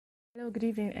Hello, good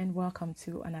evening, and welcome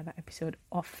to another episode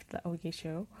of the Oge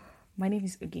Show. My name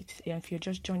is Ogit, and if you're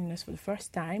just joining us for the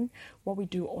first time, what we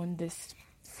do on this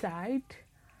side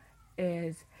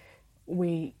is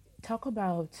we talk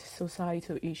about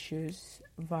societal issues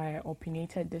via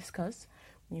opinionated discourse.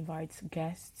 We invite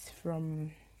guests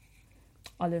from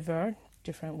all over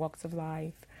different walks of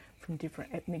life, from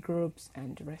different ethnic groups,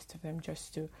 and the rest of them,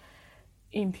 just to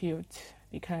impute,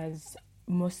 because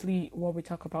mostly what we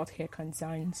talk about here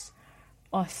concerns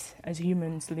us as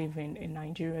humans living in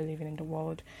Nigeria, living in the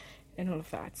world, and all of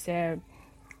that. So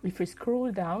if you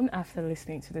scroll down after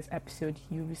listening to this episode,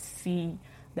 you will see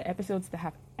the episodes that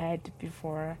have aired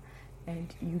before,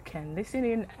 and you can listen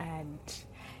in. And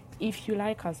if you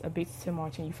like us a bit too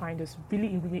much and you find us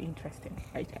really, really interesting,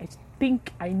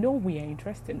 I know we are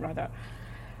interesting rather.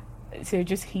 So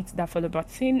just hit that follow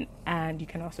button, and you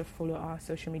can also follow our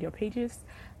social media pages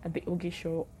at the Oge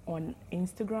Show on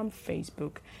Instagram,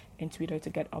 Facebook, and Twitter to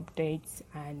get updates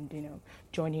and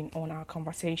join in on our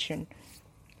conversation.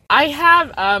 I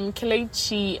have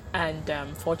Kelechi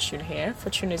and Fortune here.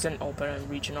 Fortune is an urban and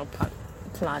regional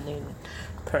planning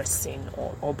person,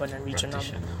 or urban and regional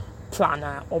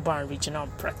planner, urban and regional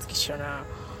practitioner,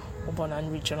 urban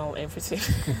and regional everything.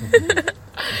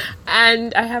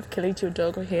 And I have Kelechi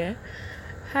Odogo here.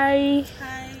 Hi.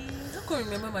 Hi. I can't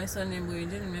remember my surname, but you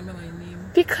didn't remember my name.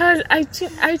 Because I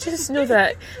just know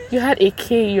that you had a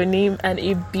K in your name and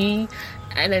a B,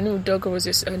 and I knew Odogo was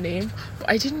your surname, but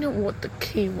I didn't know what the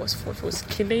K was for. If it was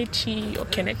Kelechi or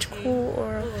Kelechi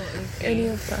or any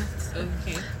of that.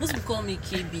 Okay. Most people call me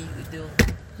KB Udo.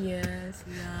 Yes.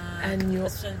 Yeah. And your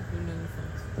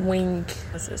wing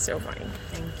was a silver.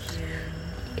 Thank you.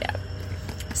 Yeah.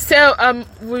 So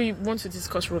we want to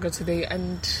discuss Ruga today,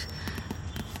 and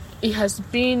it has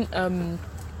been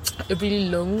a really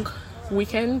long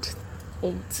weekend.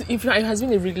 It has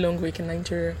been a really long week in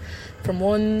Nigeria, from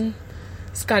one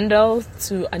scandal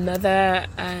to another,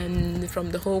 and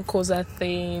from the whole Koza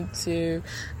thing to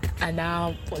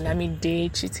now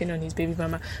Olamide cheating on his baby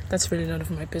mama. That's really none of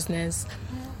my business.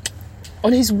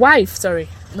 On his wife, sorry,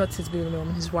 not his baby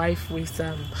mama, his wife with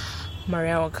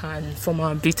Maria Khan,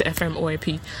 former Beta FM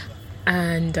OAP.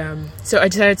 And so I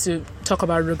decided to talk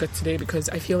about Ruga today because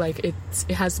I feel like it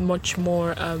has much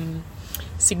more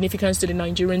significance to the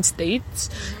Nigerian state,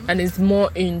 and is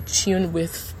more in tune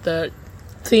with the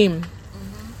theme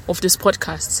of this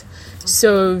podcast.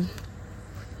 So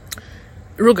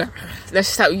Ruga, let's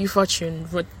start with you, Fortune.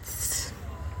 What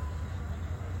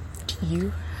do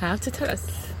you have to tell us?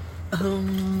 The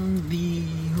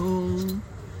whole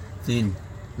thing,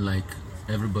 like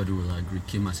everybody will agree,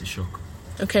 came as a shock.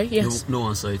 Okay, yes. No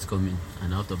one saw it coming,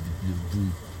 and out of the blue,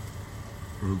 boom,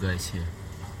 Ruga is here.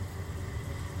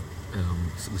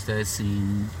 So we started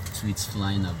seeing tweets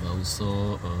flying about. We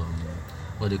saw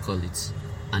what they call it,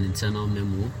 an internal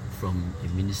memo from a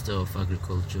minister of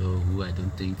agriculture, who we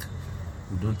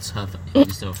don't have a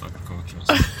minister of agriculture.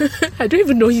 So. I don't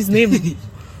even know his name.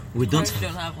 We don't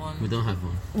have one. We don't have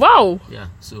one. Wow. Yeah,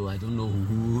 so I don't know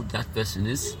who that person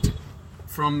is.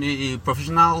 From a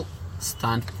professional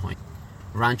standpoint,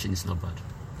 ranching is not bad.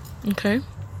 Okay.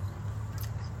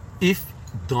 If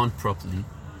done properly,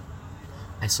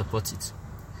 I support it.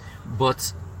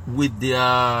 But with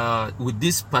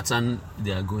this pattern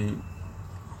they are going,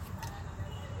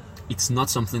 it's not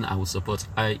something I will support.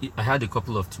 I had a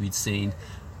couple of tweets saying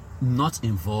not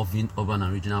involving urban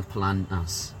and regional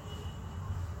planners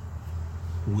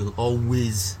will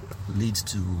always lead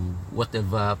to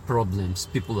whatever problems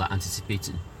people are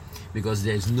anticipating, because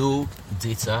there's no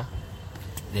data,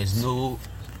 there's no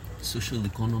social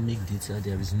economic data,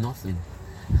 there is nothing.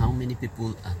 How many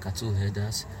people are cattle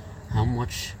headers? How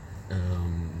much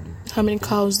how many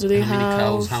cows do they have? How many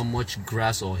cows, how much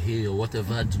grass or hay or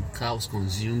whatever do cows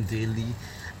consume daily,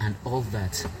 and all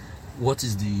that? What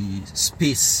is the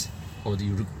space or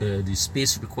the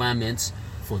space requirements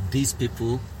for these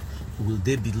people? Will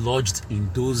they be lodged in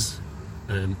those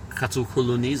cattle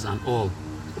colonies and all?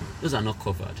 Those are not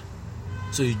covered.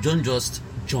 So you don't just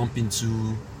jump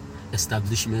into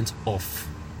establishment of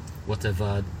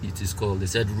whatever it is called. They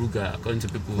said Ruga, according to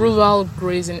people. Rural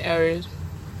grazing areas.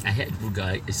 I heard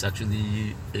Ruga is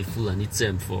actually a Fulani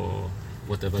term for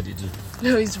whatever they do.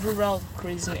 No, it's rural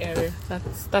grazing area.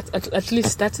 That's at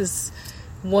least that is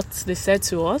what they said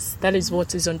to us. That is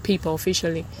what is on paper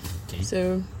officially. Okay.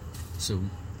 So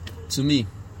to me,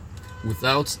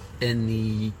 without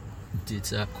any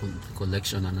data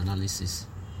collection and analysis,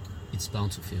 it's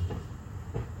bound to fail.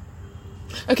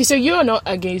 Okay, so you are not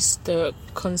against the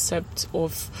concept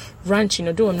of ranching,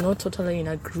 although I'm not totally in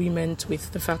agreement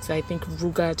with the fact that I think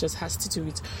Ruga just has to do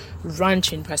with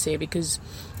ranching per se, because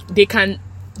they can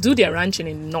do their ranching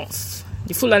in the north.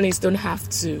 The Fulanis don't have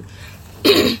to,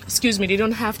 they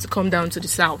don't have to come down to the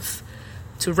south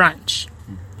to ranch.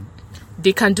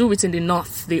 They can do it in the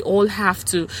north. They all have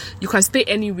to. You can stay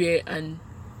anywhere and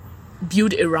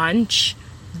build a ranch,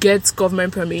 get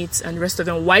government permits and the rest of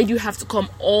them. Why do you have to come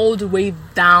all the way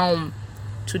down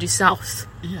to the south?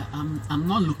 Yeah, I'm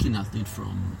not looking at it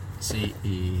from, say,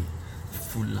 a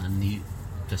Fulani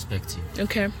perspective.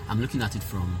 Okay. I'm looking at it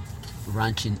from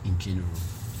ranching in general.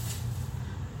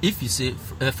 If you say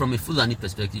from a Fulani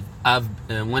perspective,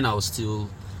 when I was still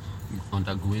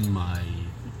undergoing my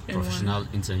professional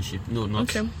internship,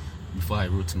 before I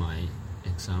wrote my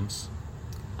exams,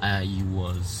 I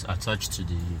was attached to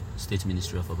the State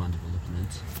Ministry of Urban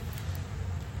Development,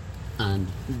 and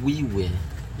we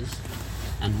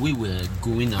were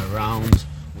going around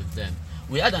with them.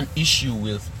 We had an issue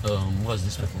with what's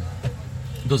this people?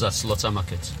 Those are slaughter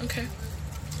markets. Okay.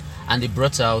 And they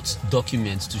brought out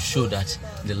documents to show that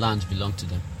the land belonged to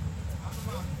them,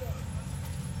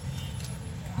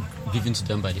 given to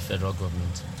them by the federal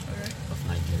government of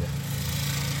Nigeria.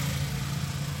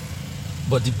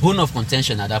 But the bone of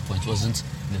contention at that point wasn't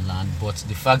the land, but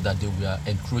the fact that they were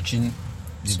encroaching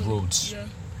the roads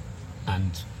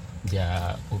and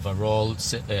their overall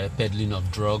peddling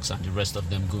of drugs and the rest of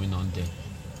them going on there.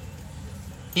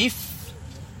 If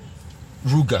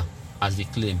Ruga, as they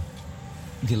claim,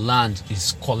 the land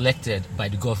is collected by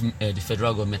the government, the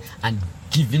federal government, and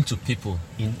given to people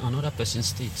in another person's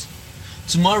state,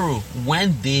 tomorrow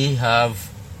when they have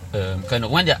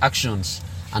when their actions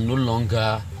are no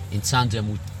longer in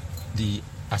tandem with the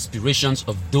aspirations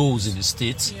of those in the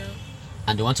state,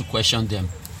 and they want to question them,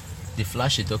 they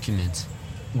flash a document.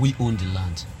 We own the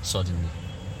land suddenly,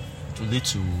 to lead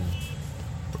to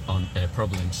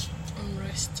problems,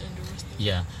 Unrest and the rest.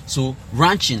 Yeah. So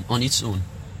ranching on its own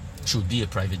should be a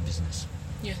private business.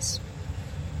 Yes.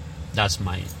 That's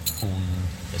my own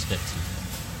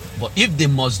perspective. But if they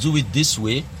must do it this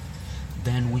way,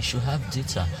 then we should have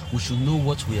data. We should know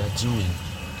what we are doing.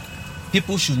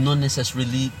 People should not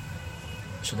necessarily,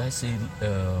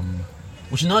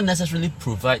 we should not necessarily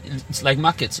provide. It's like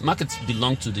markets. Markets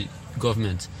belong to the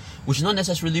government. We should not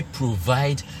necessarily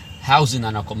provide housing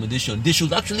and accommodation. They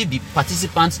should actually be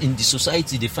participants in the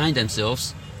society they find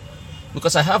themselves.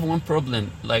 Because I have one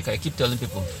problem, like I keep telling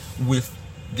people, with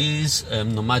these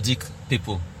nomadic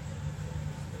people.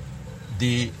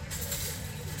 They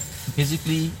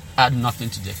basically add nothing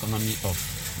to the economy of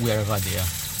wherever they are.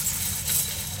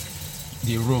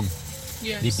 They roam.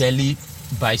 Yes. They barely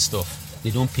buy stuff. They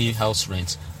don't pay house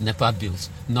rent, NEPA bills,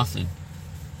 nothing.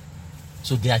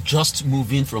 So they are just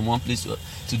moving from one place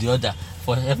to the other.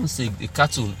 For heaven's sake, the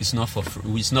cattle is not for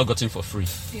free. It's not gotten for free.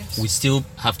 Yes. We still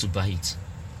have to buy it.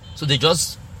 So they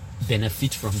just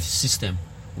benefit from the system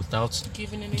without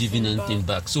giving anything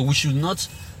back. So we should not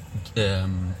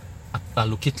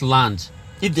allocate land.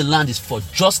 If the land is for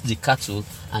just the cattle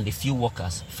and a few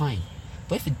workers, fine.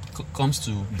 But if it comes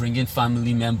to bringing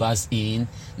family members in,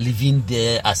 living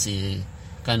there as a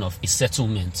kind of a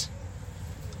settlement,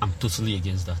 I'm totally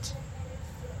against that.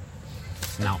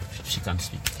 Now she can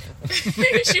speak.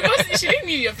 She didn't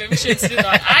need your permission to do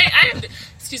that.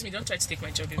 Excuse me, don't try to take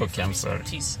my job. Okay, I'm sorry.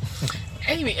 Please.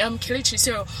 Anyway, Kelechi,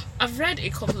 so I've read a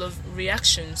couple of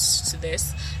reactions to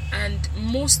this, and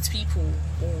most people,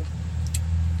 or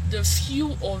the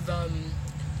few of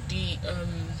the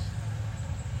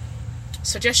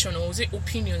suggestion, or is it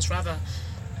opinions rather,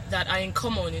 that are in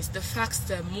common is the fact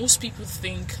that most people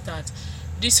think that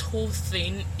this whole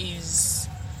thing is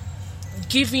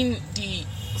giving the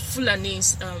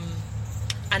Fulanis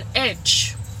an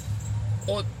edge,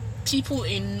 or people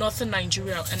in northern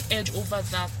Nigeria an edge over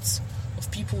that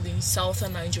of people in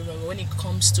southern Nigeria when it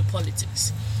comes to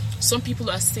politics. Some people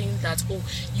are saying that,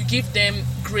 you give them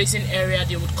grazing area,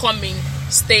 they would come in,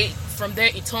 stay. From there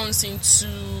it turns into,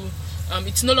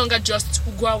 it's no longer just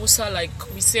Ugwawusa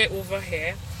like we say over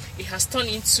here. It has turned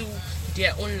into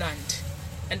their own land.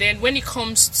 And then when it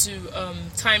comes to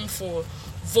time for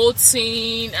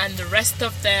voting and the rest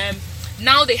of them,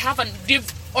 now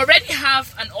they've already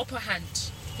have an upper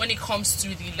hand when it comes to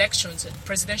the elections,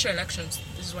 presidential elections.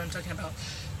 This is what I'm talking about.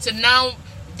 So now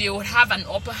they will have an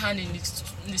upper hand in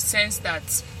the sense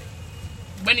that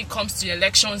when it comes to the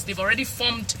elections, they've already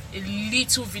formed a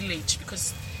little village,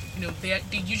 because they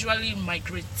usually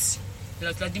migrate.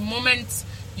 Like the moment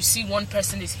you see one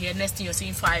person is here, next thing you're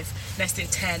seeing 5, next thing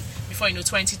 10, before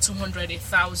 20, 200,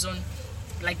 1,000,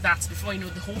 like that. Before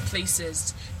the whole place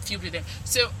is filled with them.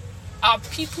 So are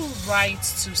people right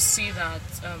to say that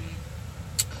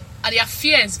their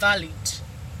fear is valid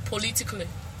politically?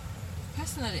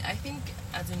 Personally, I think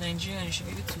as a Nigerian, you should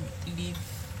be able to live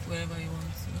wherever you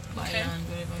want to. buy land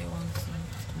wherever you want to,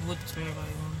 vote wherever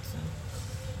you want to.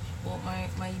 But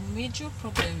my major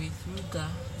problem with Ruga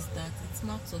is that it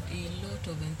smacks of a lot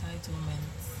of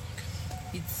entitlements.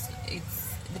 It's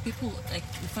the people, like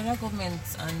the federal government,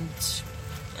 and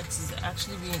it is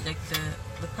actually being like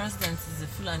the president is a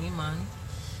Fulani man.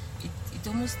 It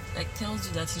almost like tells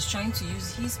you that he's trying to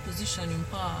use his position in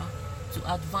power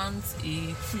to advance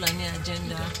a Fulani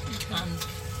agenda and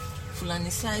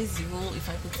Fulanicize the whole, if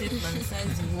I could say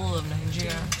Fulanicize the whole of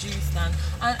Nigeria. Do you understand?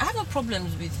 And I have no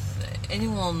problems with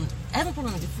anyone. I have no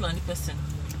problem with a Fulani person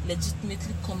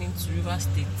legitimately coming to River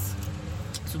State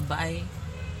to buy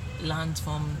land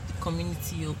from the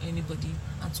community or anybody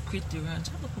and to create the ranch.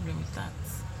 I have no problem with that.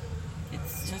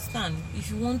 It's just if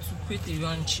you want to create a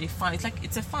ranch, a farm,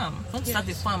 it's a farm. You want to start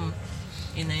a farm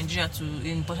in Nigeria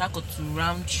in Port Harcourt to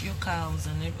ranch your cows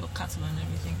and cattle and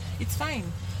everything. It's fine.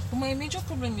 But my major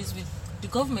problem is with the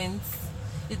government.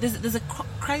 There's a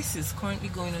crisis currently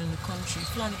going on in the country.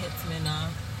 Fulani headsmen are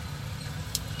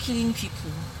killing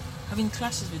people, having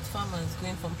clashes with farmers,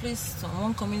 going from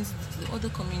one community to the other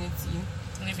community,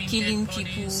 killing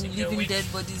people, leaving dead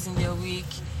bodies in their wake.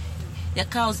 Their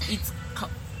cows eat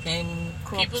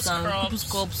people's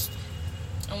crops,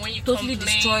 and when you totally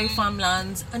destroy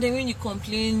farmlands. And then when you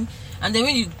complain, and then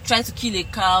when you try to kill a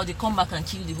cow, they come back and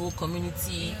kill the whole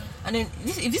community. Yeah. And then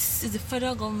if this is the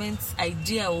federal government's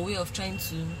idea or way of trying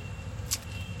to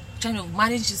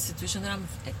manage this situation, then I'm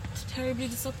terribly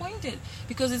disappointed,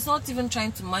 because it's not even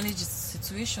trying to manage the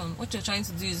situation. What you're trying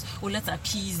to do is, let's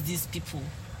appease these people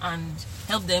and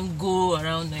help them go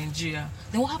around Nigeria.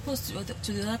 Then what happens to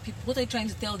the other people? What are you trying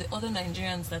to tell the other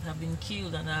Nigerians that have been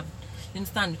killed and have, you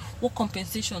understand, what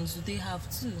compensations do they have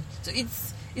too? So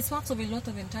it's part of a lot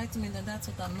of entitlement, and that's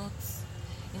what I'm not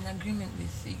in agreement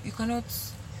with. You cannot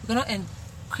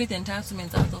create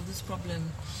entitlement out of this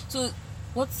problem. So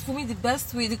what's for me the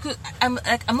best way? I'm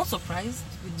not surprised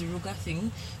with the Ruga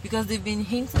thing, because they've been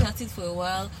hinting at it for a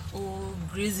while.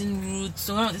 Grazing routes.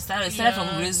 So they started from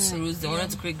grazing routes. They wanted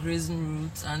to create grazing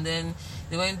routes, and then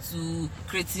they went to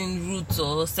creating routes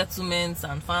or settlements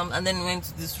and farms, and then went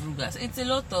to this Ruga. So it's a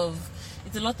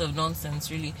lot of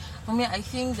nonsense, really. For me, I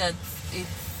think that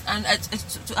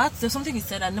to add, there's something he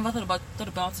said I never thought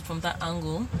about it from that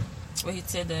angle, where he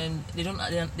said they're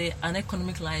an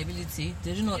economic liability.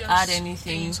 They do not add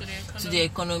anything to the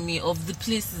economy of the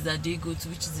places that they go to,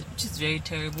 which is very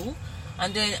terrible.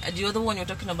 And then the other one you're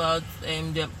talking about,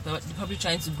 they're probably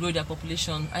trying to grow their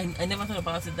population. I never thought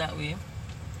about it that way.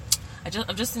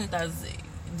 I've just seen it as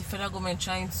the federal government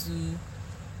trying to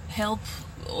help,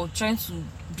 or trying to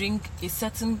bring a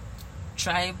certain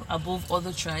tribe above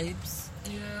other tribes.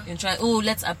 And try,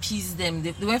 let's appease them.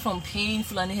 They went from paying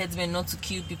Fulani headsmen not to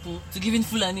kill people to giving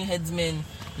Fulani headsmen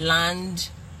land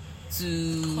to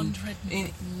 100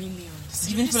 millions.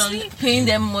 Giving Fulani, paying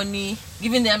them money,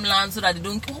 giving them land so that they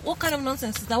don't. What kind of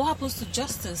nonsense is that? What happens to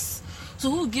justice? So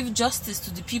who will give justice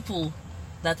to the people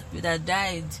that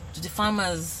died, to the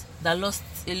farmers that lost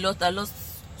a lot, that lost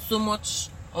so much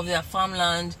of their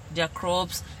farmland, their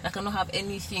crops, that cannot have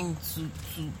anything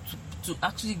to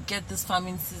actually get this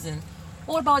farming season?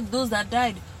 What about those that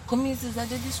died? Communities that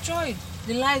they destroyed,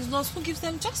 the lives lost? Who gives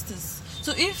them justice?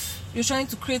 So if you're trying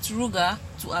to create Ruga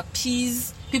to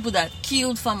appease people that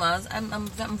killed farmers, I'm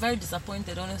very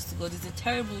disappointed, honest to God. It's a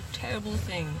terrible, terrible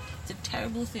thing. It's a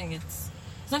terrible thing. It's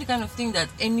not the kind of thing that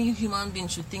any human being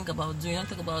should think about doing. Not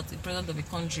think about the president of a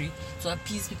country to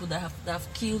appease people that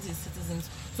have killed his citizens.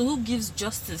 So who gives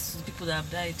justice to the people that have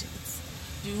died?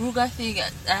 The Ruga thing,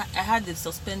 I had they've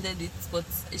suspended it, but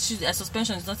a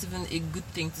suspension is not even a good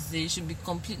thing to say. It should be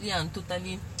completely and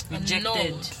totally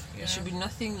rejected. It should be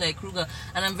nothing like Ruga.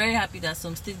 And I'm very happy that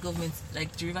some state governments,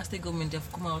 like the River State government,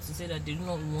 have come out and said that they do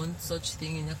not want such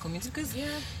thing in their community. Because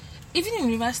even in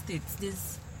River State,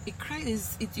 there's a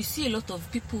crisis. You see a lot of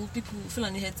people,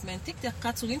 Fulani headsmen, take their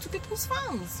cattle into people's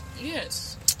farms.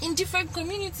 Yes. In different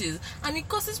communities. And it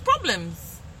causes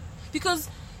problems. Because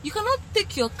you cannot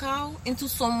take your cow into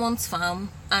someone's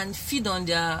farm and feed on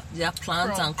their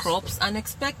plants and crops and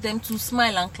expect them to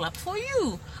smile and clap for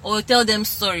you or tell them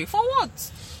sorry for what?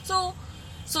 So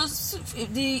it's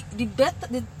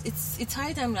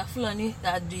high time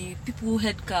that the people who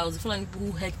head cows, the Fulani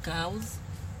people who head cows,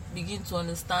 begin to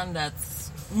understand that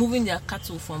moving their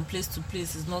cattle from place to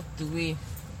place is not the way.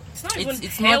 It's not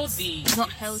healthy. It's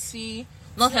not healthy.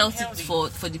 Not healthy for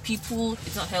the people.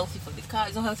 It's not healthy for the cow.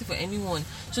 It's not healthy for anyone.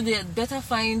 So they had better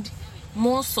find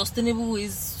more sustainable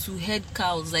ways to head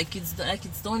cows, like it's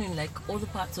done in like other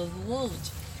parts of the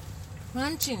world.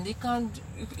 Ranching, they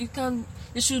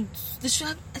should.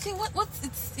 I think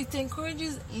it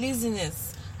encourages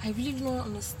laziness. I really do not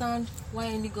understand why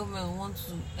any government wants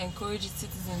to encourage its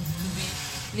citizens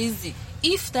to be lazy.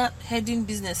 If that herding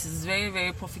business is very,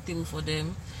 very profitable for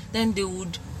them, then they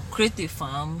would create a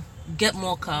farm, get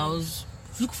more cows,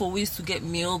 look for ways to get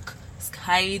milk,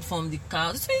 hide from the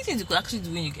cows. There's many things you could actually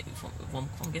do when you get it from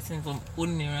getting it from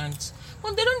owning a ranch.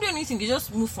 But they don't do anything. They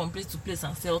just move from place to place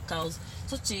and sell cows.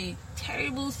 Such a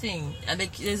terrible thing. And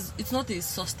it's not a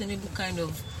sustainable kind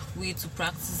of way to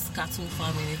practice cattle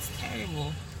farming. It's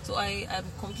terrible. So I'm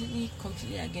completely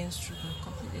against sugar.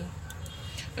 Completely.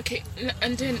 Okay,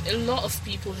 and then a lot of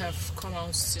people have come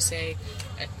out to say,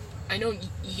 I know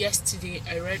yesterday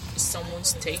I read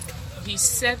someone's take. He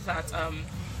said that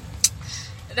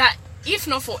that if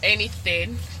not for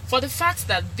anything, for the fact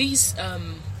that these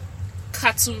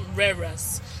cattle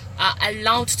rearers are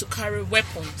allowed to carry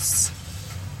weapons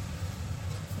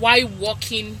while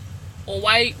walking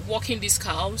these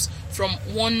cows from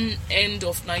one end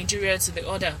of Nigeria to the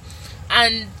other,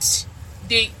 and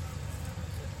they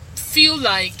feel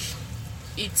like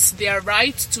it's their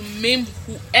right to maim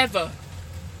whoever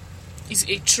is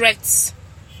a threat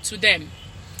to them.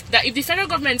 That if the federal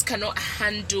government cannot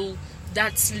handle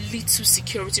that little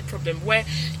security problem, where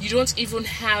you don't even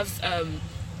have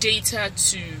data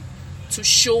to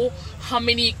show how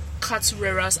many cattle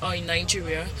rearers are in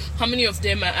Nigeria, how many of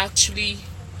them are actually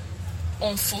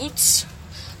on foot,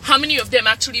 how many of them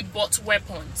actually bought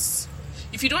weapons.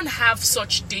 If you don't have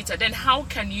such data, then how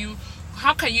can you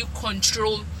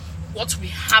control what will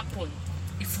happen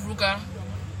if Ruga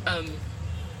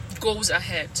goes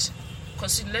ahead?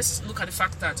 Because let's look at the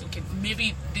fact that, okay,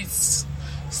 maybe this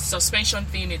suspension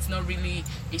thing, it's not really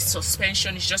a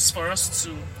suspension, it's just for us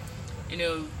to,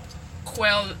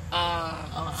 quell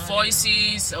our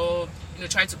voices, or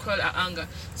try to quell our anger.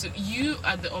 So you,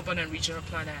 at the urban and regional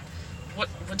planner, what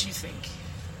do you think?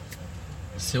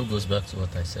 It still goes back to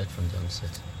what I said from the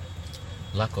onset.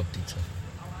 Lack of data.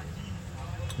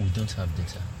 We don't have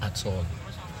data at all.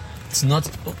 It's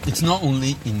not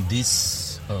only in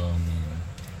this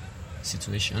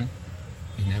situation,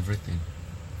 in everything.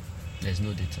 There's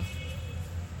no data.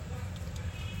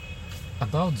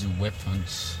 About the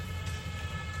weapons,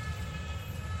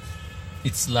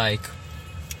 it's like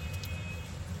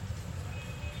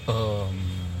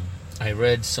I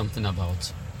read something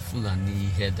about Fulani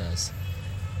herders.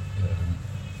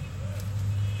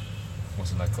 What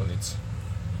do I call it?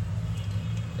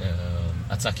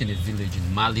 Attacking a village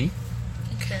in Mali.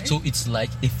 Okay. So it's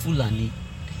like a Fulani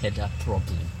herder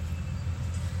problem.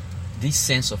 This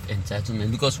sense of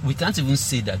entitlement, because we can't even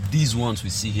say that these ones we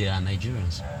see here are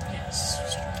Nigerians.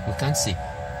 Yes. We can't say.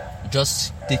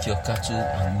 Just take your cattle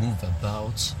and move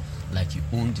about like you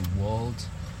own the world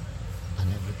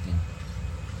and everything.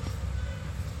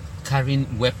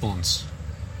 Carrying weapons.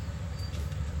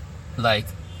 Like,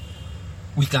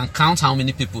 we can count how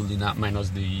many people in that, minus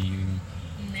the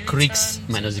creeks.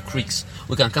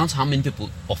 We can count how many people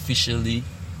officially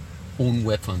own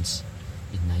weapons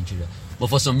in Nigeria. But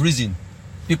for some reason,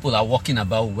 people are walking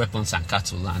about with weapons and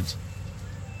cattle and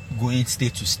going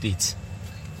state to state,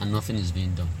 and nothing is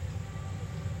being done.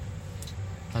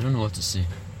 I don't know what to say.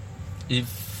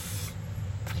 If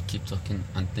I keep talking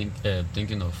and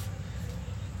thinking of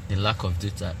the lack of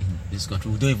data in this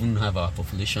country, we don't even have our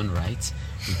population right.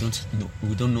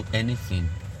 We don't know anything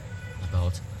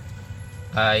about.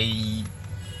 I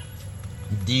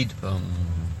did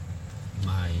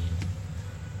my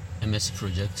MSc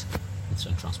project. It's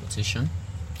on transportation,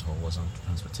 or was on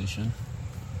transportation.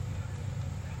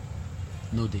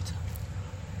 No data.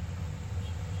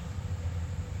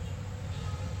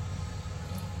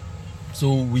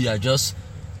 So we are just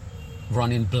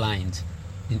running blind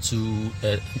into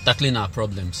tackling our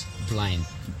problems blind.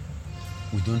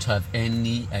 We don't have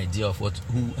any idea of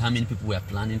how many people we are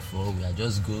planning for. We are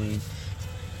just going.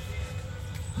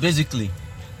 Basically,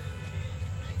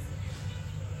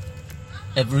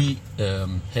 every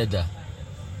header,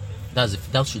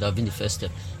 that should have been the first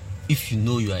step. If you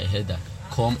know you are a header,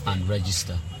 come and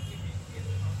register.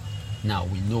 Now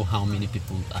we know how many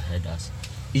people are headers.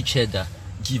 Each header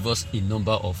give us a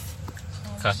number of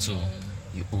cattle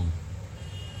you own.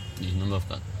 The number of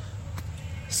cattle.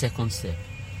 Second step,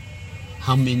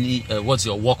 how many? What's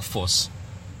your workforce?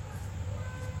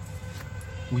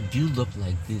 We build up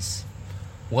like this.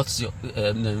 What's your?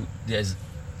 There's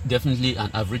definitely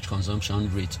an average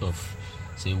consumption rate of,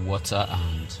 say, water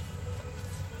and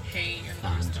Hay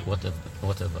and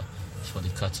whatever for the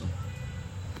cattle.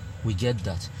 We get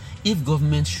that. If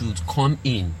government should come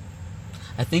in,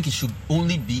 I think it should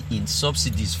only be in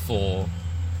subsidies for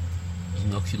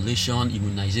inoculation,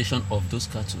 immunization of those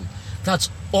cattle. That's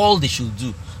all they should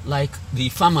do. Like the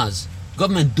farmers,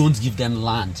 Government don't give them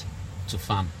land to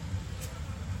farm.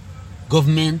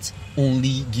 Government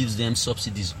only gives them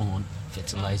subsidies on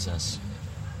fertilizers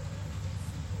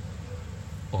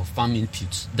or farm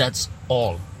inputs. That's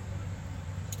all.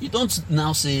 You don't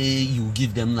now say you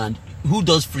give them land. Who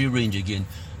does free range again?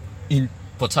 In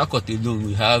Port Harcourt alone,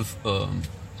 we have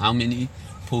how many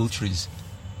poultries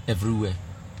everywhere?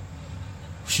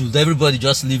 Should everybody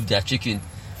just leave their chicken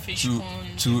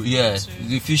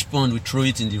the fish pond? We throw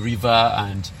it in the river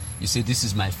and you say, this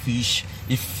is my fish.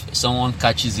 If someone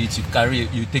catches it,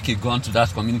 you take a gun to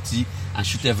that community and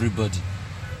shoot everybody.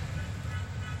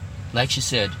 Like she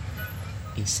said,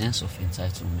 a sense of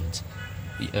entitlement.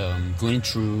 Going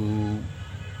through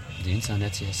the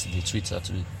internet yesterday, Twitter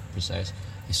to be precise,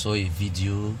 I saw a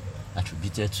video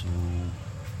attributed to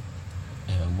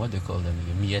what they call them,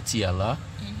 Mieti Allah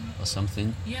or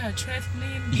something. Yeah,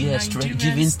 threatening. Yes,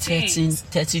 giving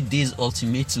 30 days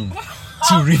ultimatum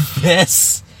to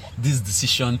reverse this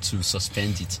decision to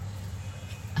suspend it.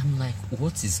 I'm like,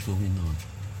 what is going on?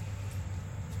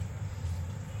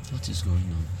 What is going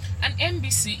on? And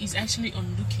NBC is actually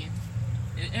on looking.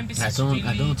 NBC I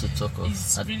don't want to talk of.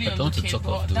 I don't want to talk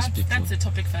of those people. That's the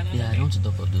topic for another day. I don't want to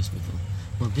talk of those people.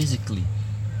 But basically,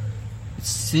 it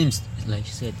seems like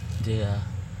you said they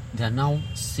are now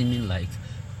seeming like,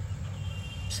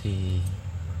 say,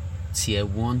 tier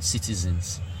 1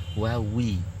 citizens, while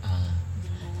we are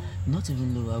not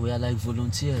even lower. We are like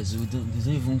volunteers. They don't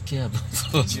even care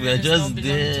about us. We are just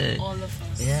there. All of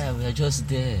us. Yeah, we are just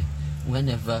there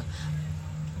whenever.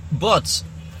 But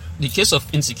the case of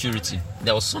insecurity,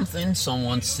 there was something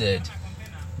someone said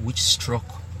which struck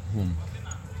home.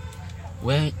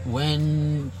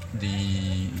 When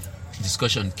the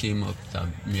discussion came up that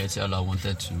Mieti Allah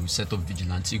wanted to set up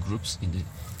vigilante groups in the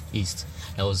East,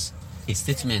 there was a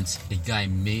statement a guy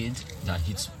made that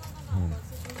hit home.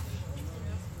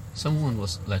 Someone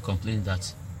was like complaining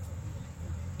that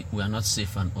we are not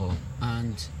safe and all.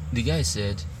 And the guy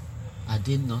said, are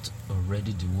they not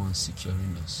already the ones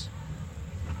securing us?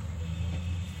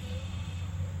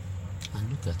 And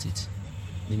look at it.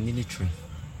 The military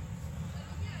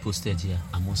posted here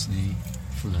are mostly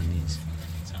Fulanis.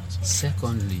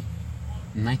 Secondly,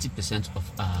 90%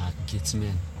 of our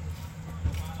gatesmen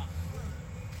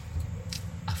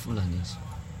are Fulanis.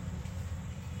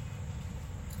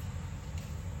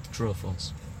 True or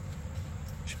false?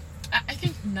 I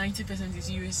think 90% is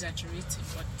you exaggerating,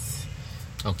 but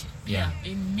okay, yeah.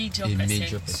 A major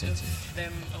percentage of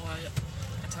them are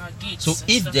at our gates. So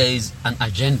if there is an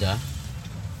agenda,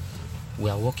 we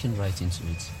are walking right into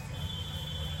it.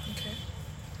 Okay.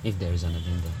 If there is an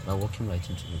agenda, we are walking right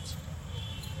into it.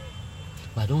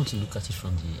 But I don't want to look at it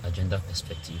from the agenda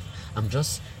perspective. I'm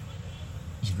just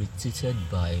irritated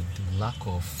by the lack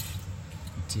of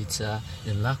data,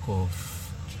 the lack of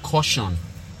caution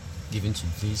given to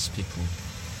these people.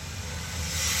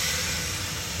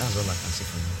 That's all I can say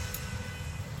for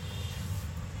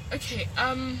now. Okay,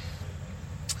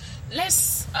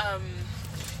 let's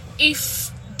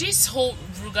if this whole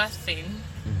Ruga thing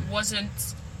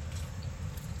wasn't,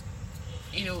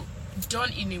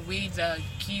 done in a way that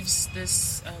gives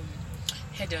this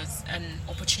headers an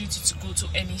opportunity to go to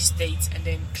any state and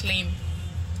then claim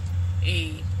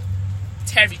a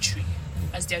territory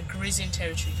as their grazing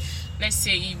territory. Let's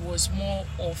say it was more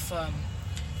of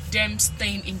them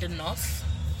staying in the north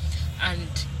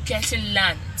and getting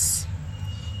lands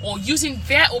or using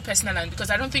their own personal land,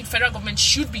 because I don't think federal government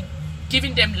should be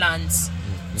giving them lands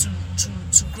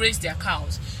to graze their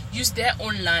cows. Use their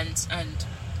own lands and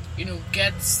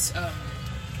get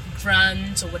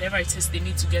grants or whatever it is they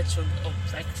need to get from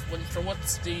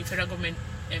what the federal government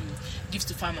gives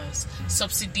to farmers,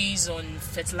 subsidies on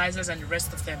fertilizers and the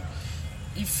rest of them.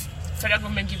 If federal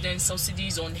government give them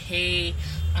subsidies on hay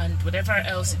and whatever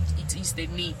else it is they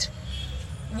need,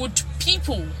 would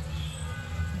people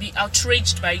be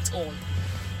outraged by it all?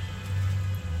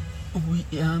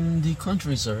 The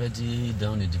country is already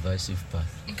down a divisive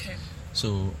path. Okay.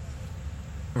 So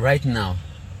right now,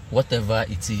 whatever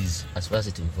it is, as far as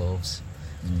it involves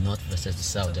the north versus the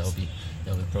south, there will be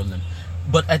a problem.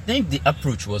 But I think the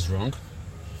approach was wrong.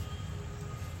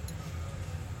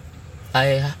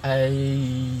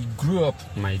 I grew up,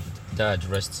 my dad,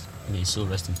 may his soul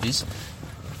rest in peace,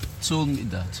 told me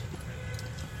that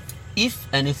if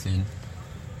anything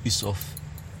is of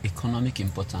economic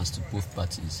importance to both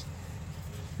parties,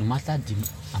 no matter the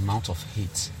amount of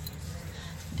hate,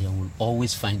 they will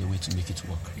always find a way to make it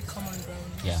work. The common ground.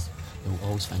 Yeah, they will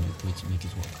always find a way to make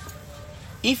it work.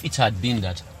 If it had been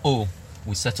that,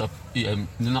 we set up,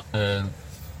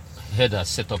 headers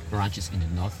set up branches in the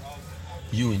north,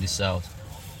 you in the south,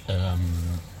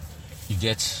 you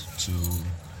get to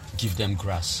give them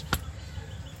grass.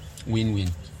 Win-win.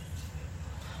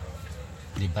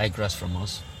 They buy grass from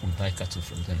us, we buy cattle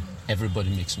from them. Everybody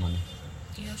makes money.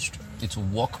 Yes, true. It will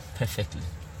work perfectly.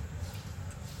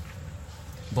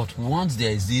 But once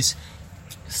there is this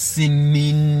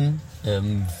seeming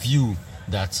view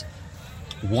that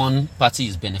one party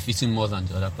is benefiting more than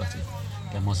the other party,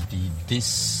 there must be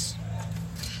this.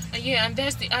 Yeah, and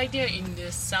there's the idea in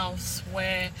the South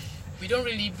where we don't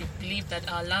really believe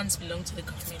that our lands belong to the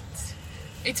government.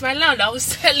 It's my land, I will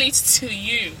sell it to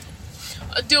you.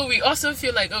 Although we also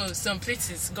feel like, some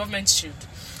places government should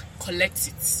collect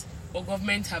it, or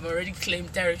government have already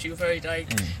claimed territory over it,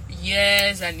 like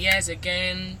years and years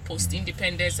again,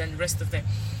 post-independence and the rest of them.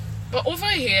 But over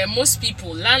here, most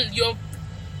people, the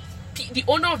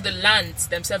owner of the land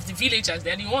themselves, the villagers,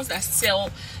 they're the ones that sell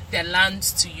their land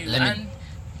to you. Let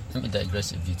me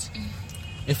digress a bit.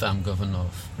 If I'm governor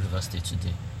of River State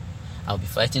today, I'll be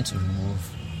fighting to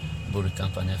remove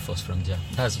Boricamp and Air Force from there.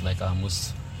 That's like our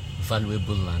most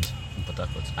valuable land in Port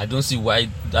Harcourt. I don't see why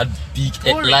that big,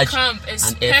 large, and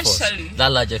Air Force,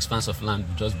 that large expanse of land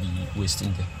would just be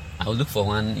wasting there. I will look for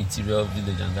one interior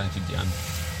village and then keep the army.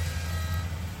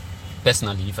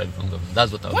 Personally, if I become governor,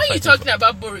 that's what I will. Why are you talking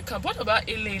about Boricamp? What about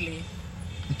Elele?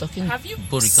 I'm talking. Have you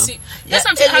Boricamp?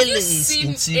 Have you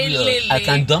seen Elele? I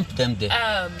can dump them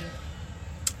there.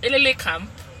 Elele camp,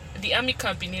 the army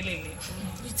camp in Elele.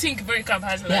 You think Boricamp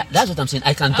has like? Yeah, that's what I'm saying.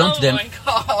 I can dump them my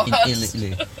God. in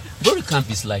Elele. Boricamp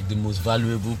is like the most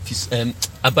valuable piece.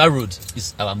 Aba Road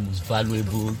is our most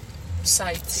valuable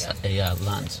site.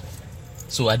 Land.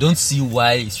 So I don't see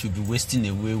why it should be wasting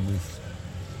away with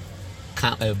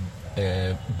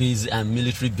base and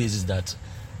military bases that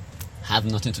have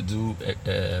nothing to do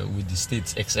with the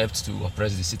state except to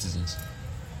oppress the citizens.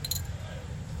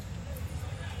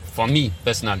 For me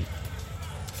personally,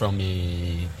 from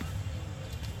the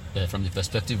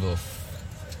perspective of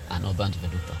an urban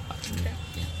developer, actually. Okay.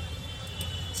 Yeah.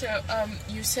 So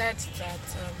you said that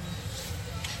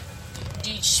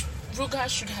the Ruga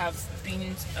should have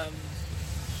been,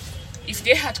 if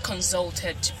they had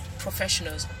consulted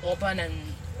professionals, urban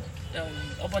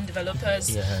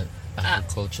developers,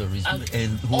 agriculture,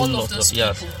 all of those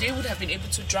people, they would have been able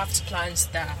to draft plans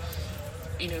that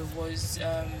was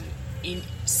in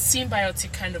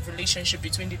symbiotic kind of relationship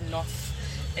between the north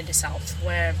and the south,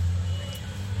 where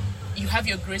you have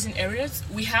your grazing areas,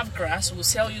 we have grass, we'll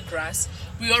sell you grass,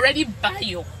 we already buy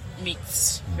your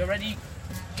meat, we already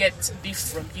get beef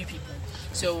from you people,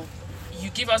 so you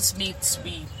give us meat,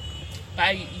 we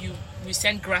buy you, we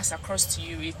send grass across to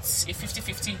you. It's a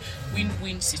 50-50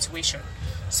 win-win situation.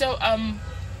 So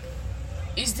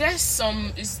is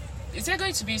there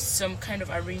going to be some kind of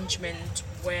arrangement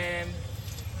where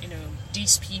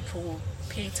these people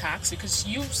pay tax? Because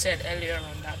you said earlier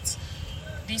on that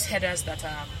these headers that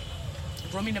are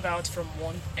roaming about from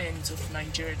one end of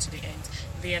Nigeria to the end,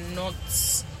 they are not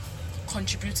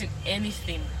contributing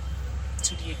anything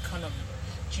to the economy.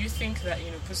 Do you think that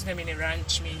putting them in a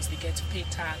ranch means they get to pay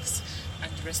tax and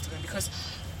the rest of them? Because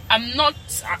I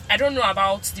don't know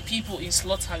about the people in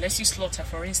slaughter. Let's use slaughter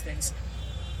for instance.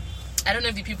 I don't know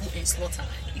if the people in slaughter,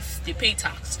 if they pay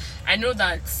tax. I know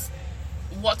that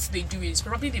what they do is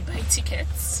probably they buy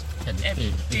tickets,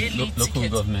 daily local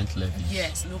tickets. Government levies.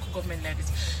 Yes, local government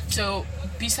levies. So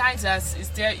besides that, is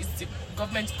the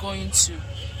government going to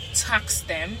tax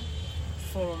them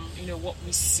from what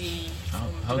we see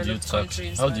from developed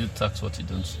countries? How do you tax what you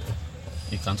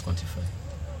can't quantify?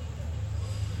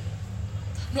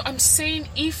 No, I'm saying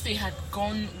if they had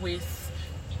gone with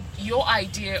your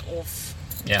idea of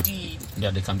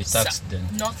they can be taxed then.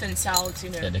 North and south,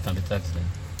 Yeah, they can be taxed then.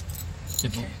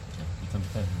 People, Okay. you can be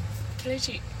taxed then.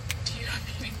 Kelechi, do you have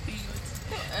anything?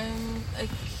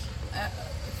 A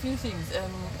few things.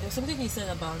 There's something he said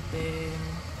about the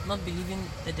not believing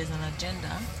that there's an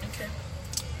agenda. Okay.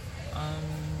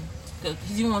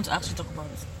 He didn't want to actually talk about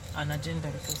an agenda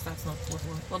because that's not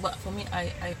what. But for me,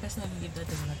 I personally believe that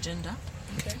there's an agenda.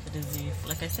 Okay. There's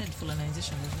like I said,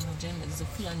 Fulanization. There's an agenda. There's a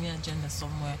Fulani agenda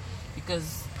somewhere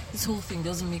because this whole thing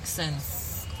doesn't make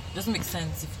sense. It doesn't make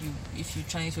sense if you're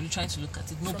trying to look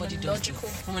at it. Nobody does it.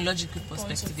 From a logical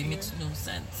perspective, it makes no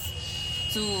sense.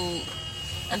 So,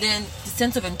 and then the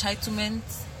sense of entitlement,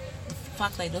 the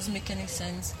fact that it doesn't make any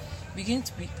sense, begin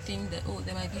to think that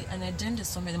there might be an agenda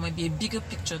somewhere. There might be a bigger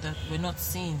picture that we're not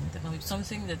seeing. There might be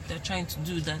something that they're trying to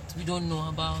do that we don't know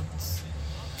about,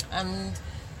 and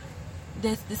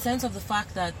there's the sense of the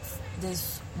fact that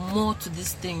there's more to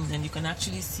this thing than you can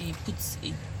actually see. Puts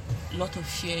a lot of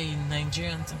fear in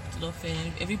Nigerians and puts a lot of fear.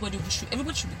 Everybody should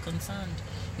be concerned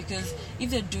because if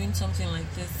they're doing something like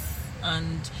this,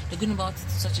 and they're going about it in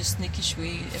such a sneakish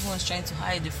way. Everyone's trying to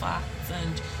hide the facts,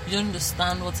 and you don't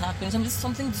understand what's happening.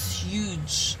 Something this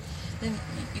huge. Then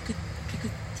you could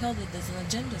tell that there's an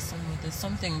agenda somewhere. There's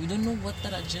something. We don't know what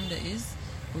that agenda is,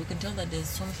 but we can tell that there's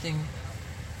something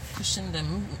pushing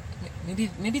them. Maybe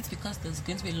it's because there's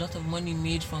going to be a lot of money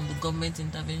made from the government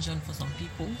intervention for some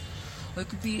people, or it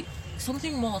could be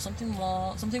something worse.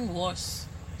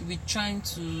 Could be trying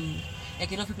to,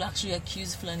 like, a lot of people actually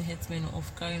accuse Fulani headsmen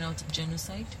of carrying out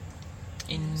genocide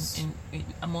in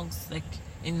amongst, like,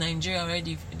 in Nigeria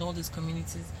already, in all these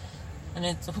communities. And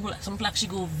then some people actually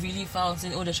go really far and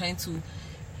say, oh, they're trying to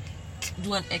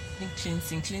do an ethnic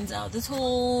cleansing, cleanse out this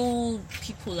whole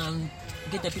people and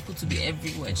get the people to be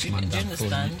everywhere. Do you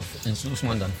understand? It's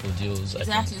Usman than for deals.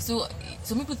 Exactly. So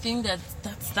some people think that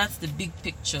that's the big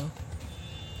picture.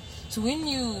 So when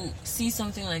you see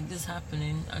something like this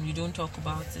happening and you don't talk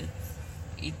about it,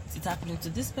 it's happening to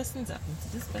this person, it's happening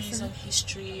to this person. Based on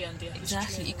history and their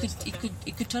history. Exactly.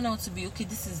 It could turn out to be, okay,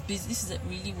 this is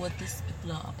really what these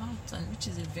people are about, and which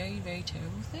is a very, very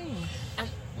terrible thing. And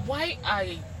why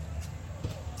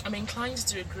I'm inclined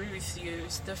to agree with you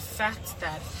is the fact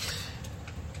that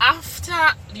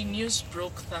after the news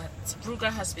broke that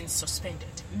Bruga has been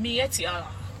suspended, Mieti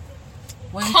Allah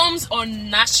comes on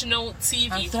national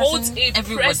TV, holds a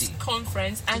press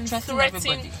conference and threatens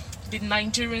the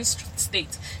Nigerian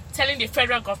state, telling the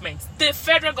federal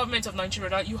government of Nigeria,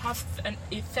 that you have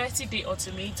a 30-day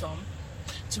ultimatum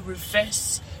to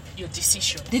reverse your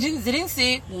decision. They didn't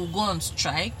say we'll go on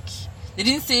strike. They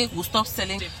didn't say we'll stop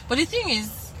selling. But the thing is,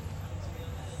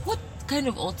 what kind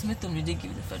of ultimatum did they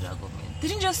give the federal government? They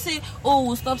didn't just say, oh,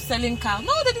 we'll stop selling cows.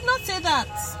 No, they did not say that.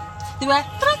 They were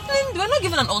threatening. They were not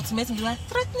given an ultimatum. They were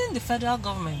threatening the federal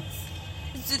government,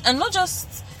 and not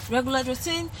just regular. They were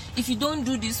saying, if you don't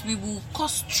do this, we will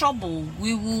cause trouble.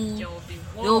 There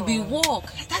will be war.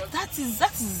 That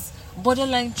is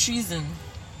borderline treason.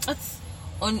 That's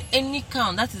on any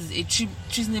count. That is a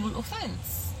treasonable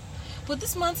offense. But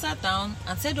this man sat down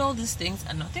and said all these things,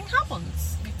 and nothing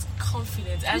happens.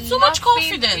 Confidence and so much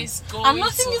confidence, and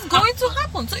nothing is going to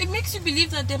happen. So it makes you believe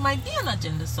that there might be an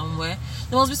agenda somewhere.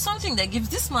 There must be something that gives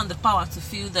this man the power to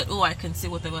feel that, oh, I can say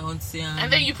whatever I want to say,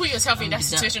 and then you put yourself in that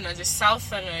situation as a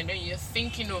Southerner, and then you're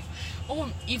thinking of, oh,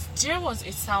 if there was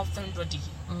a Southern body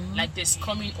like this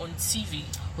coming on TV,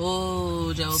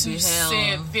 oh, there will be hell.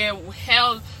 Say there will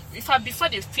hell. Before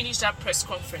they finish that press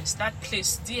conference, that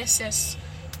place, DSS,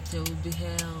 there will be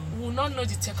hell. We will not know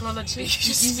the technology.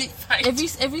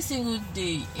 Every single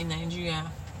day in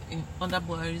Nigeria, under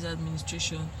Buhari's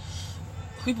administration,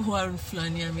 people who are in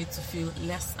Fulani are made to feel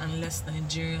less and less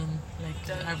Nigerian, like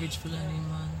the average Fulani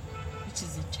man, which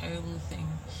is a terrible thing.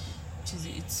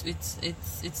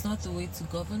 It's not the way to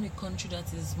govern a country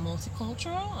that is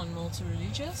multicultural and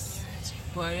multi-religious.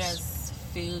 Buhari has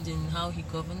failed in how he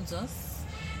governs us.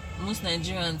 Most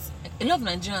Nigerians, a lot of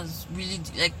Nigerians really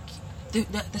like.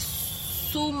 There's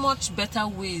so much better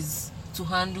ways to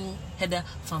handle header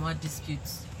farmer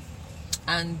disputes,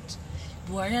 and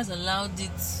Buhari has allowed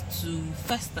it to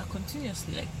fester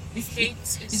continuously. Like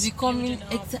it's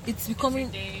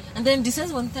becoming, and then the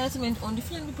sense of entitlement on the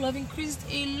Fulani people have increased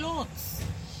a lot.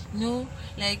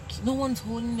 Like no one's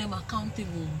holding them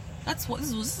accountable. That's what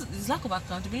this is lack of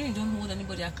accountability. You don't hold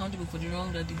anybody accountable for the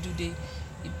wrong that they do.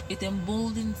 It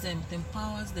emboldens them, it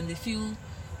empowers them. They feel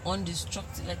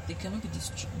undestructible, like they cannot be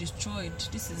destroyed.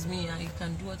 This is me, I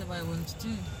can do whatever I want to do.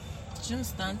 Do you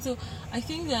understand? So I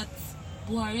think that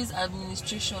Buhari's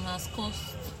administration has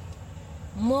caused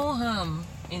more harm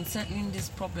in settling this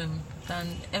problem than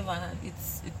ever.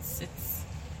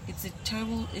 It's a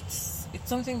terrible. It's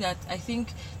something that I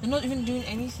think they're not even doing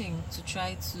anything to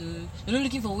try to. They're not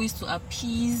looking for ways to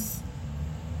appease.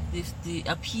 The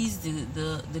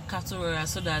cattle rollers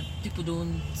so that people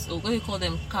don't, or what do you call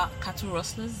them, cattle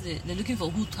rustlers? They're looking for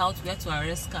who tout where to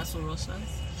arrest cattle rustlers.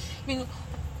 I mean,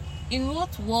 in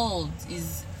what world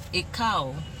is a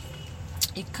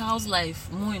cow's life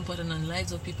more important than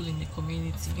lives of people in the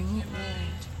community? In what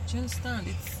world? Do you understand?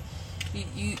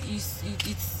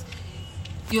 It's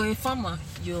you're a farmer.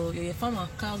 You're a farmer.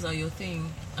 Cows are your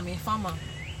thing. I'm a farmer.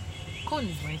 Corn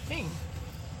is my thing.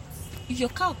 If your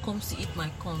cow comes to eat my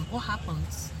corn, what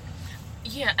happens?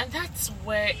 Yeah, and that's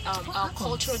where our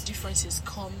cultural differences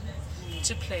come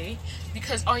to play.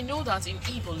 Because I know that in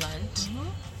Igbo land,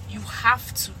 you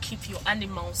have to keep your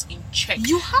animals in check.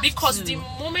 Because the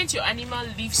moment your animal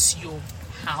leaves your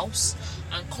house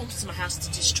and comes to my house to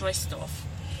destroy stuff,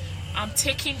 I'm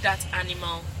taking that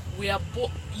animal. We are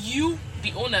both, you,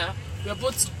 the owner, we are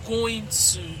both going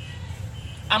to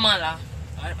Amala.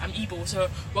 I'm Igbo, so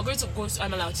we're going to go to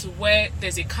Amala to where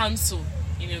there's a council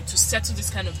to settle this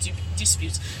kind of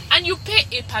disputes, and you pay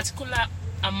a particular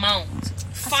amount,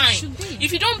 fine.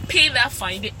 If you don't pay that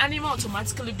fine, the animal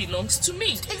automatically belongs to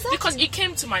me because it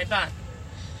came to my barn.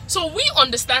 So we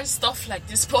understand stuff like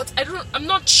this, but I'm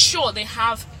not sure they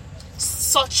have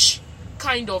such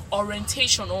kind of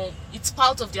orientation, or it's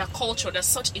part of their culture that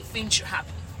such a thing should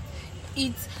happen.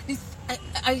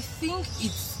 I think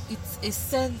it's a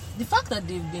sense, the fact that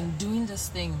they've been doing this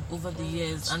thing over the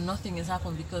years and nothing has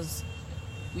happened, because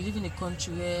we live in a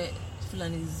country where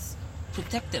Fulani is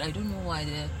protected. I don't know why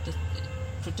they're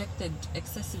protected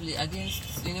excessively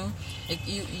against, like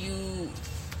you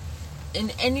in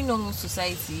any normal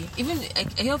society. Even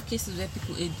I hear of cases where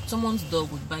someone's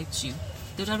dog would bite you,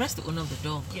 they would arrest the owner of the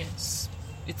dog. Yes,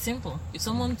 it's simple. If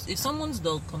someone's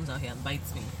dog comes out here and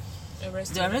bites me, they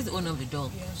arrest the owner of the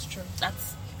dog. Yes, true.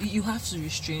 You have to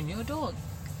restrain your dog.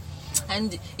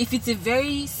 And if it's a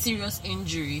very serious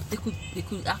injury, they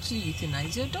could actually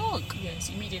euthanize your dog. Yes,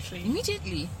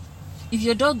 immediately. If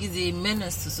your dog is a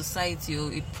menace to society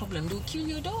or a problem, they'll kill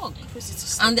your dog.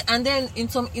 And then in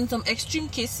some extreme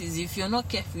cases, if you're not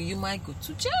careful, you might go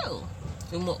to jail.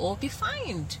 You might all be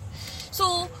fined.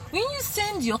 So when you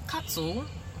send your cattle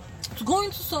to go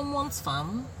into someone's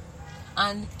farm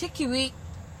and take away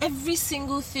every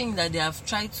single thing that they have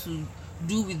tried to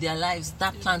do with their lives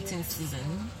that planting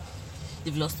season,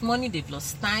 they've lost money, they've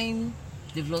lost time,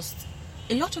 they've lost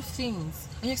a lot of things,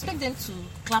 and you expect them to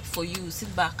clap for you,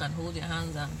 sit back and hold your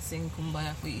hands and sing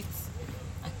Kumbaya for you.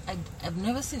 I've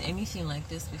never seen anything like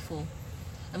this before.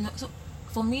 So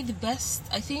for me, I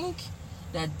think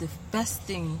that the best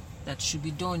thing that should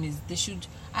be done is they should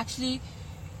actually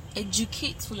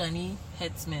educate Fulani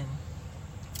headsmen.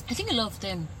 I think a lot of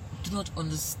them do not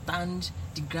understand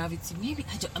the gravity. Maybe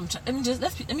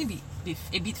let me be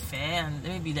a bit fair, and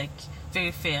let me be like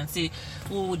very fair and say,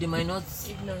 they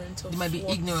might be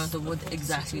ignorant of what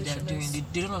exactly they're doing.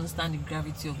 They don't understand the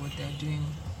gravity of what they're doing.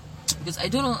 Because I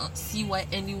don't see why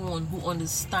anyone who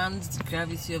understands the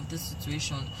gravity of this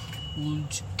situation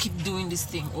would keep doing this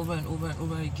thing over and over and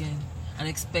over again and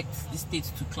expect the state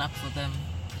to clap for them.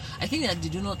 I think that they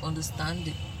do not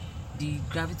understand the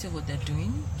gravity of what they're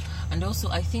doing. And also,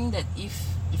 I think that if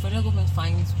the federal government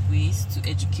finds ways to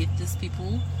educate these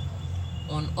people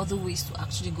on other ways to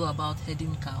actually go about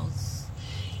herding cows,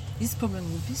 this problem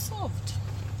will be solved.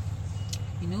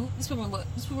 This problem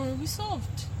will be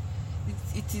solved.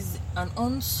 It is an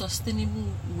unsustainable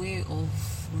way of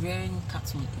rearing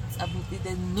cattle.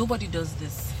 Nobody does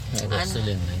this.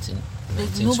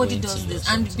 Nobody does this.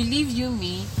 And believe you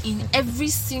me, in every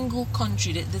single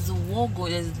country, there's a war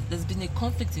going. There's been a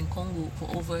conflict in Congo for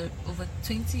over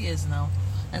 20 years now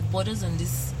that borders on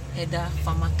this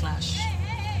herder-farmer clash.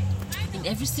 In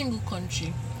every single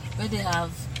country where they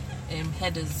have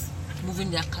herders moving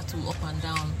their cattle up and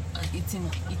down and eating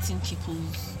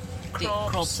people's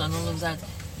crops and all of that,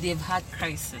 they've had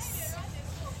crisis.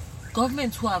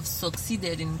 Governments who have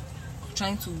succeeded in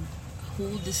trying to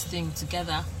hold this thing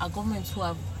together are governments who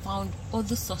have found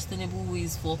other sustainable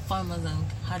ways for farmers and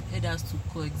herders to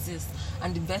coexist,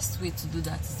 and the best way to do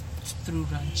that is through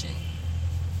ranching.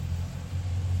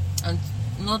 And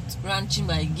not ranching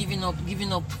by giving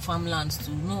up farmlands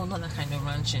to not that kind of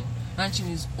ranching. Ranching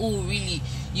is really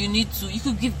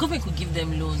government could give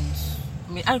them loans.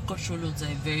 I mean, agricultural loans are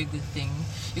a very good thing.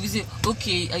 You can say,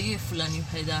 okay, are you a Fulani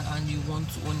herder and you want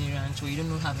to own a ranch, or you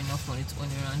don't have enough money to own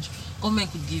a ranch?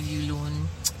 Government could give you loan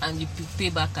and you pay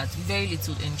back at very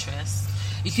little interest.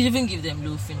 You can even give them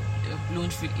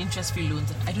interest-free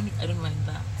loans. I don't mind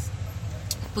that.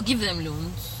 But give them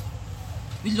loans.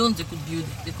 With loans, they could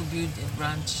build a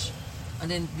ranch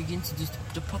and then begin to do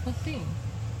the proper thing.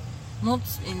 Not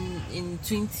in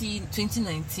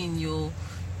 2019, your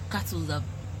cattle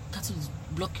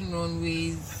blocking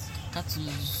runways, cattle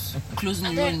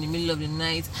closing the road in the middle of the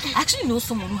night. I actually know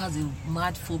someone who has a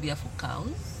mad phobia for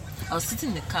cows. I was sitting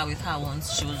in the car with her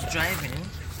once. She was driving,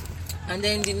 and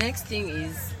then the next thing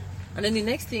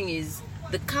is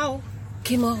the cow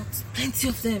came out, plenty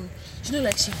of them.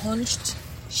 She hunched.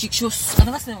 I've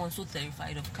never seen anyone so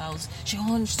terrified of cows. She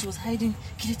hunched. She was hiding.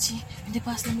 Kelechi, when they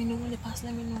pass, let me know.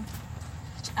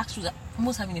 She actually was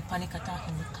almost having a panic attack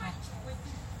in the car.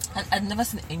 I'd never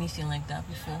seen anything like that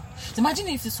before. So imagine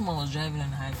if this woman was driving on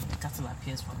the highway, the cattle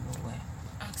appears from nowhere.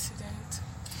 Accident.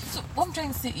 So what I'm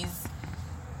trying to say is,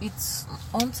 it's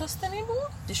unsustainable.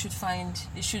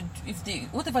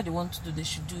 Whatever they want to do, they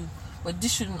should do. But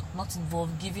this should not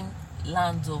involve giving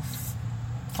lands of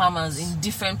farmers in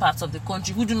different parts of the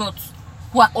country who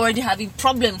are already having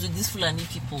problems with these Fulani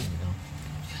people.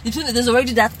 There's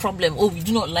already that problem. We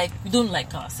don't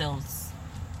like ourselves.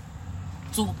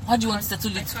 So how do you want to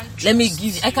settle it? can't Let me trust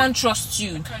give. I can't trust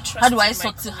you. can't trust How do I my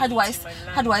settle? community, my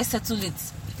How do land. I settle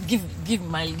it? Give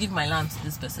my land to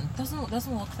this person. Doesn't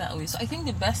work that way. So I think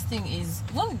the best thing is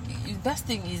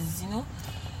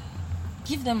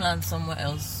give them land somewhere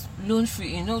else, loan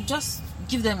free. Just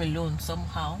give them a loan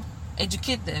somehow,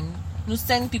 educate them.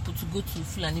 Send people to go to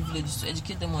Fulani villages to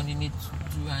educate them on the need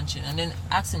to do ranching, and then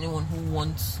ask anyone who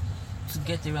wants to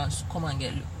get the ranch to come and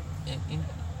get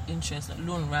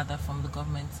loan rather from the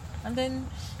government, and then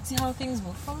see how things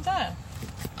move from there.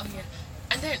 Oh yeah,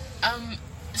 and then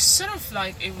sort of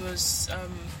like it was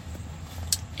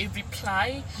a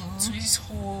reply to this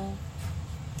whole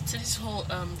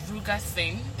Ruga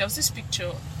thing. There was this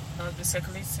picture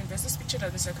There's this picture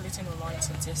that was circulating online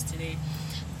since yesterday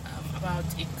about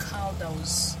a cow that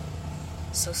was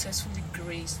successfully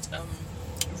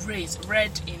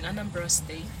reared in Anambra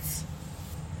State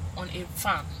on a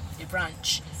farm, a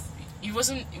branch. It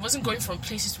wasn't going from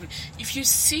places to. If you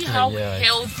see how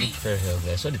healthy, very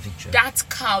healthy. I saw the picture. That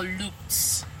cow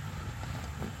looked.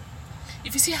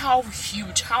 If you see how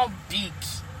huge, how big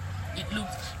it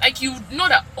looked, like you know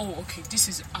that this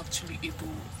is actually a bull.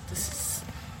 This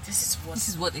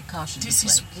is what a cow should look like. This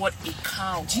is what a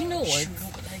cow. Do you know what? Should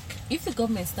look like. If the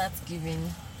government starts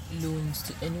giving loans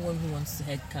to anyone who wants to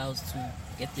head cows to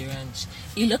get the ranch,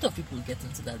 a lot of people will get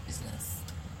into that business.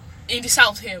 In the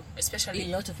south here, especially.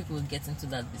 A lot of people will get into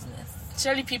that business.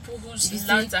 Especially people whose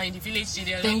lands are in the village.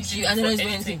 Thank you. And then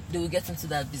anything, they will get into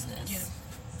that business.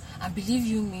 Yeah. And believe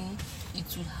you me,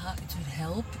 it will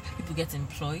help. People get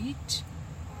employed.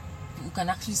 We can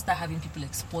actually start having people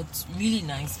export really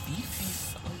nice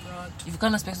beef. Abroad. If you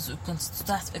can expect to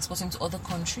start exporting to other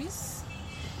countries,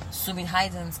 so in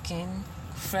hide and skin,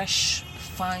 fresh,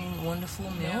 fine, wonderful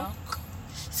milk.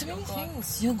 So many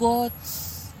things. Yogurt.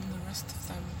 And the rest of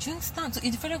them. Do you understand? So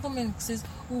if the federal government says,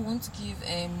 we want to give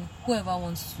whoever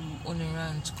wants to own a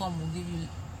ranch, come, we'll give you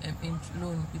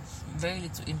loan with very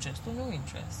little interest or no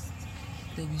interest.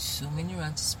 There'll be so many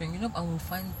ranches springing up and we'll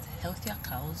find healthier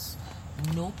cows,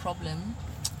 no problem.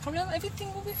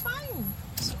 Everything will be fine.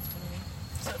 So,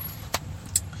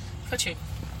 Kelechi,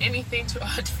 anything to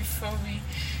add before we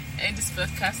end this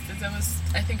podcast?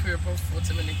 I think we're about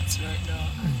 40 minutes right now.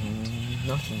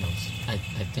 Nothing else. I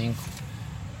think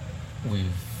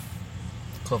we've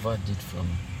covered it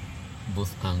from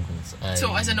both angles.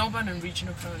 So as an urban and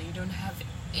regional planner, you don't have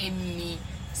any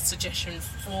suggestion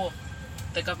for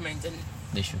the government? And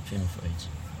they should pay me for it.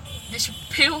 They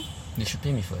should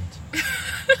pay me for it.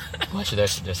 Why should I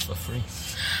suggest for free?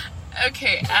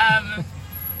 Okay,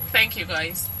 thank you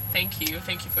guys. Thank you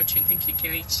for tuning. Thank you,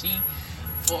 Kelechi.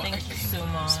 Thank you so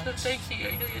much. Thank you.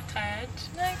 I know you're tired.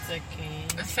 No, it's okay.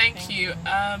 Thank you.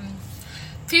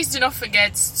 Please do not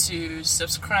forget to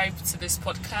subscribe to this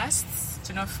podcast.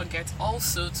 Do not forget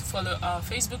also to follow our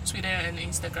Facebook, Twitter, and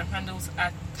Instagram handles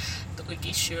at The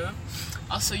Oge Show.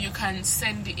 Also, you can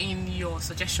send in your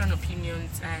suggestion,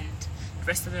 opinions, and the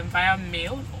rest of them via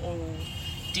mail or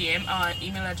DM. Our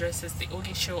email address is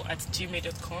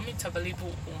theogeshow@gmail.com. It's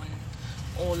available on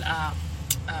all our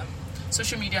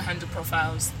social media handle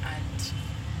profiles. And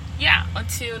yeah,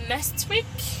 until next week,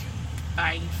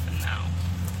 bye for now.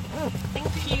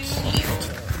 Thank you.